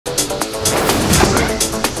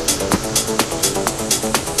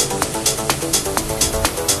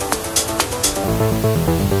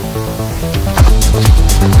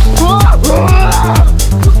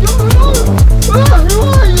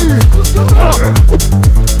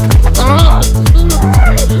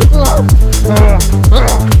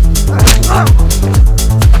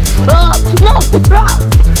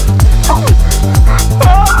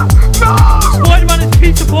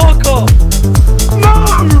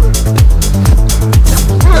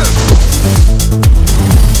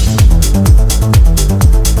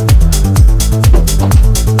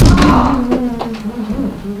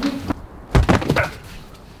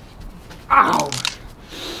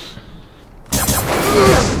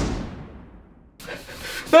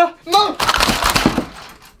No!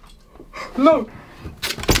 No!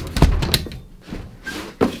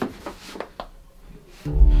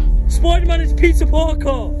 Spiderman is Peter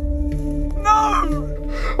Parker! No!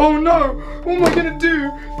 Oh no! What am I gonna do?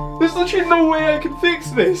 There's literally no way I can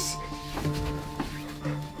fix this!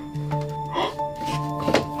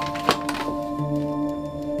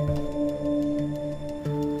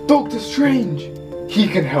 Doctor Strange! He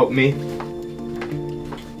can help me.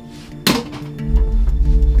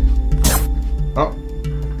 Oh.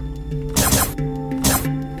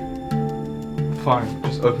 Fine,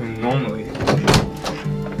 just open normally.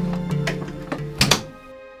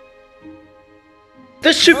 The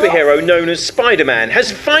superhero known as Spider-Man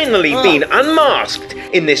has finally been unmasked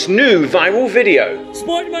in this new viral video.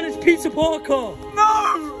 Spider-Man is Peter Parker!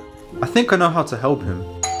 No! I think I know how to help him.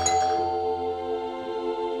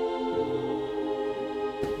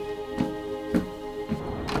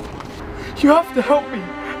 You have to help me!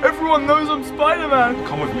 Everyone knows I'm Spider-Man!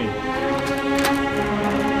 Come with me.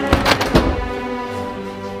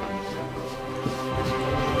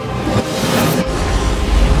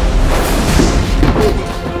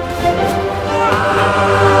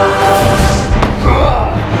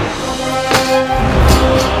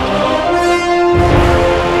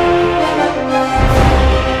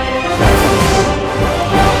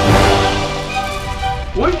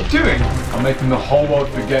 What are you doing? I'm making the whole world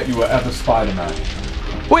forget you were ever Spider-Man.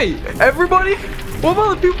 Wait, everybody? What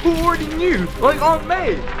about the people who already knew? Like Aunt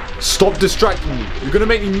May? Stop distracting me. You're gonna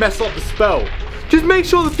make me mess up the spell. Just make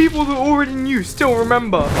sure the people who already knew still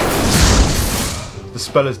remember. The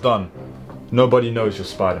spell is done. Nobody knows you're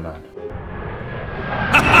Spider-Man.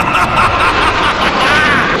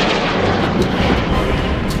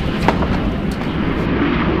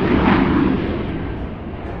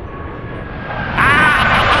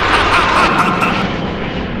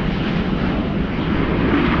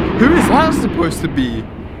 Who is that supposed to be?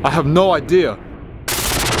 I have no idea.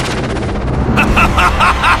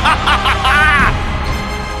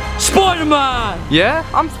 Spider-Man! Yeah,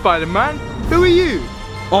 I'm Spider-Man. Who are you?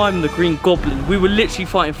 I'm the Green Goblin. We were literally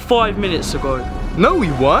fighting 5 minutes ago. No,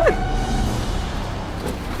 we weren't.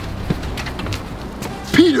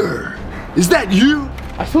 Peter! Is that you?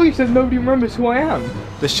 I thought you said nobody remembers who I am.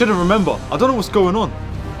 They shouldn't remember. I don't know what's going on.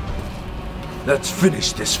 Let's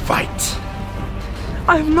finish this fight.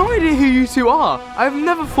 I have no idea who you two are. I've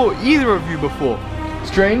never fought either of you before.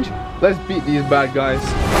 Strange, let's beat these bad guys.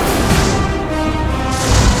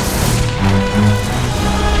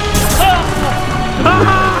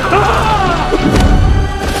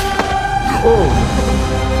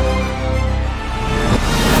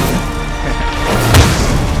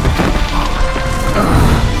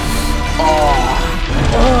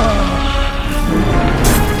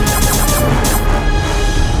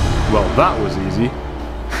 Well, that was easy.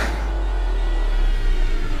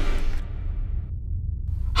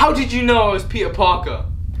 How did you know I was Peter Parker?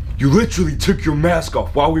 You literally took your mask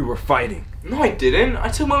off while we were fighting. No, I didn't. I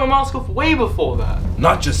took my mask off way before that.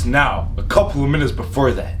 Not just now, a couple of minutes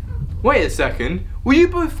before that. Wait a second. Were you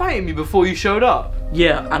both fighting me before you showed up?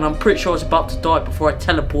 Yeah, and I'm pretty sure I was about to die before I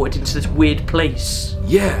teleported into this weird place.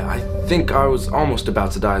 Yeah, I think I was almost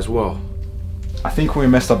about to die as well. I think when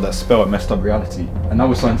we messed up that spell, it messed up reality. And now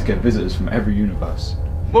we're starting to get visitors from every universe.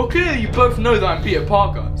 Well, clearly you both know that I'm Peter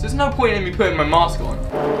Parker, so there's no point in me putting my mask on.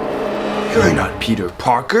 You're not Peter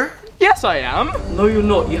Parker. Yes, I am. No, you're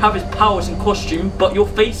not. You have his powers and costume, but your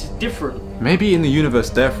face is different. Maybe in the universe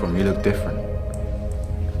they're from, you look different.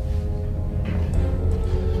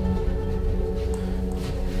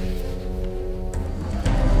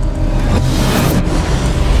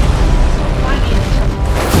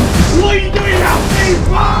 What are you doing now,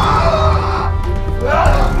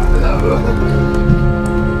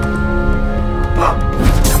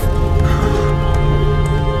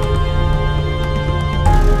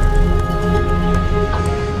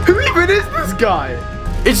 Who even is this guy?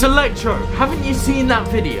 It's Electro. Haven't you seen that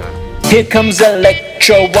video? Here comes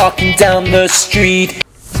Electro walking down the street.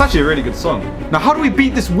 It's actually a really good song. Now how do we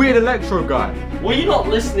beat this weird Electro guy? Well, you're not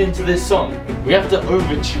listening to this song. We have to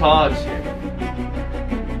overcharge him.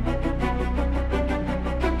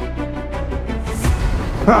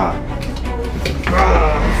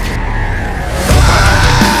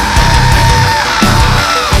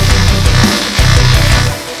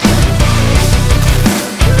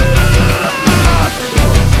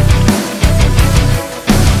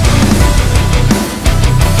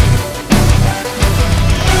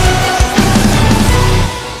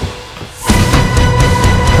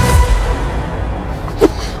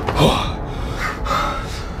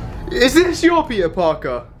 Is this your Peter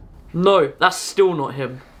Parker? No, that's still not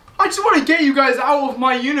him. I just want to get you guys out of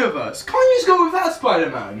my universe. Can't you just go with that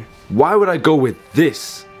Spider-Man? Why would I go with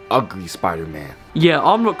this ugly Spider-Man? Yeah,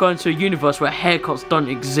 I'm not going to a universe where haircuts don't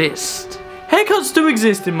exist. Haircuts do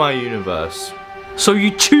exist in my universe. So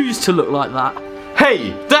you choose to look like that.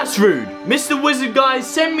 Hey, that's rude. Mr. Wizard guy,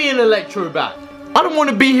 send me an Electro back. I don't want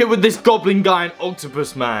to be here with this Goblin guy and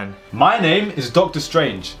Octopus man. My name is Doctor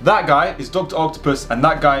Strange. That guy is Dr. Octopus and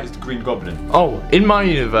that guy is the Green Goblin. Oh, in my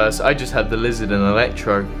universe, I just had the Lizard and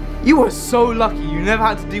Electro. You are so lucky you never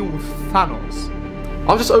had to deal with Thanos.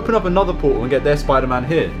 I'll just open up another portal and get their Spider-Man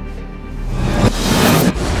here.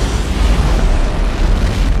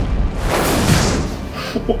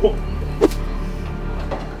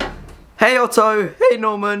 Hey Otto, hey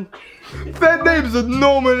Norman. Their names are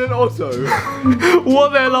Norman and Otto. What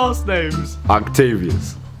are their last names?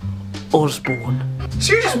 Octavius. Osborn.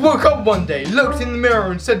 So you just woke up one day, looked in the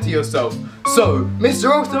mirror and said to yourself, so,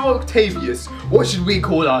 Mr. Octavius, what should we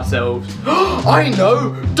call ourselves? I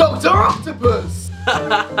know, Dr. Octopus!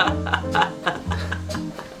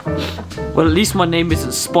 Well, at least my name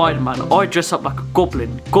isn't Spider-Man. I dress up like a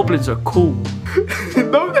goblin. Goblins are cool.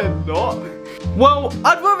 No, they're not. Well,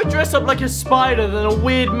 I'd rather dress up like a spider than a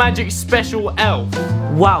weird magic special elf.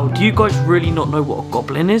 Wow, do you guys really not know what a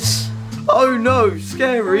goblin is? Oh no,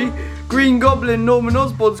 scary. Green Goblin Norman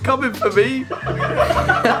Osborn's coming for me.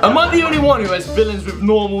 Am I the only one who has villains with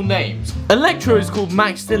normal names? Electro is called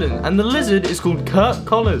Max Dillon and the Lizard is called Kurt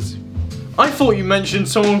Collars. I thought you mentioned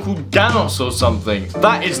someone called Ganos or something.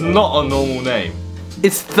 That is not a normal name.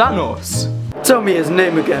 It's Thanos. Tell me his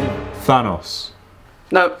name again. Thanos.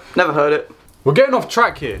 No, never heard it. We're getting off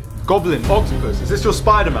track here. Goblin, Octopus, is this your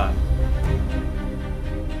Spider-Man?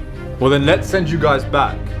 Well then let's send you guys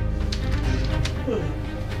back.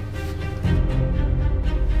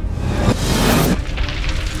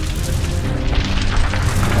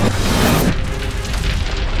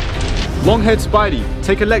 Long-haired Spidey,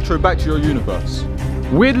 take Electro back to your universe.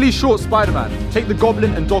 Weirdly short Spider-Man, take the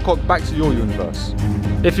Goblin and Doc Ock back to your universe.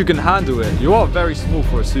 If you can handle it, you are very small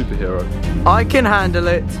for a superhero. I can handle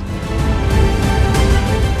it.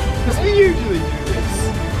 Does he usually do this?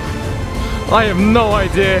 I have no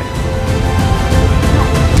idea.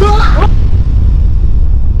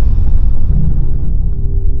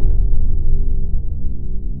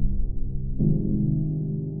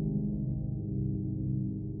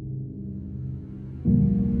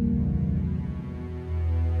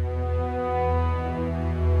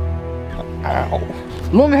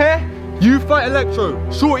 Long hair, you fight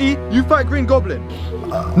Electro. Shorty, you fight Green Goblin.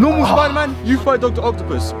 Normal Spider-Man, you fight Dr.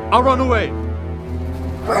 Octopus. I'll run away.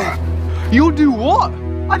 You'll do what?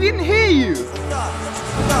 I didn't hear you.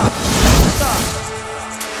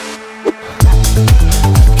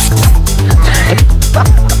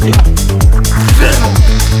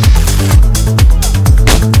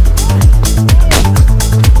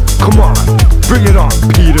 Come on, bring it on,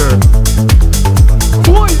 Peter.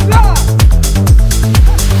 What is that?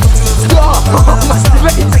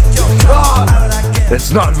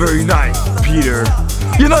 That's not very nice, Peter.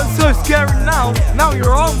 You're not so scary now. Now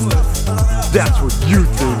you're harmless. That's what you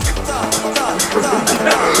think.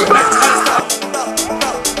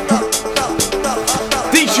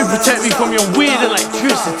 These should protect me from your weird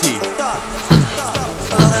electricity.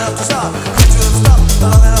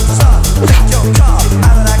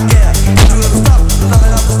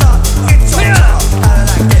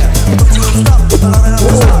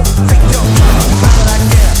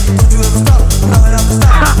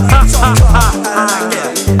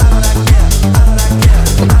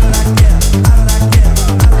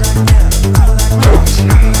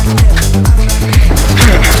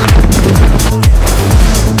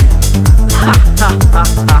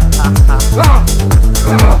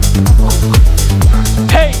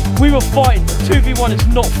 Hey, we were fighting. 2v1 is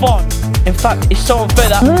not fun. In fact, it's so unfair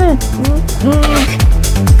that...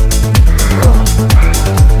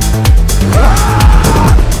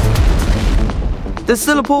 There's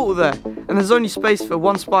still a portal there, and there's only space for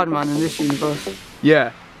one Spider-Man in this universe.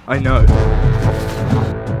 Yeah, I know.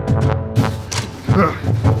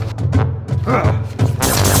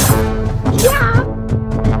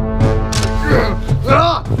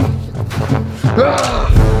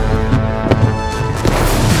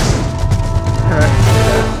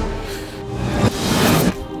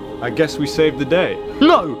 I guess we saved the day.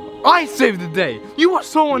 No, I saved the day. You are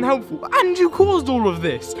so unhelpful, and you caused all of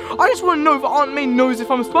this. I just want to know if Aunt May knows if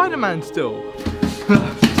I'm Spider-Man still.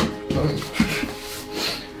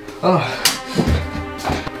 Oh,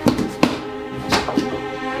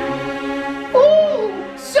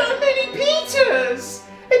 so many Peters!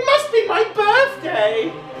 It must be my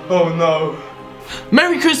birthday! Oh no.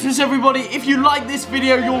 Merry Christmas, everybody. If you like this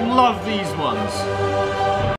video, you'll love these ones.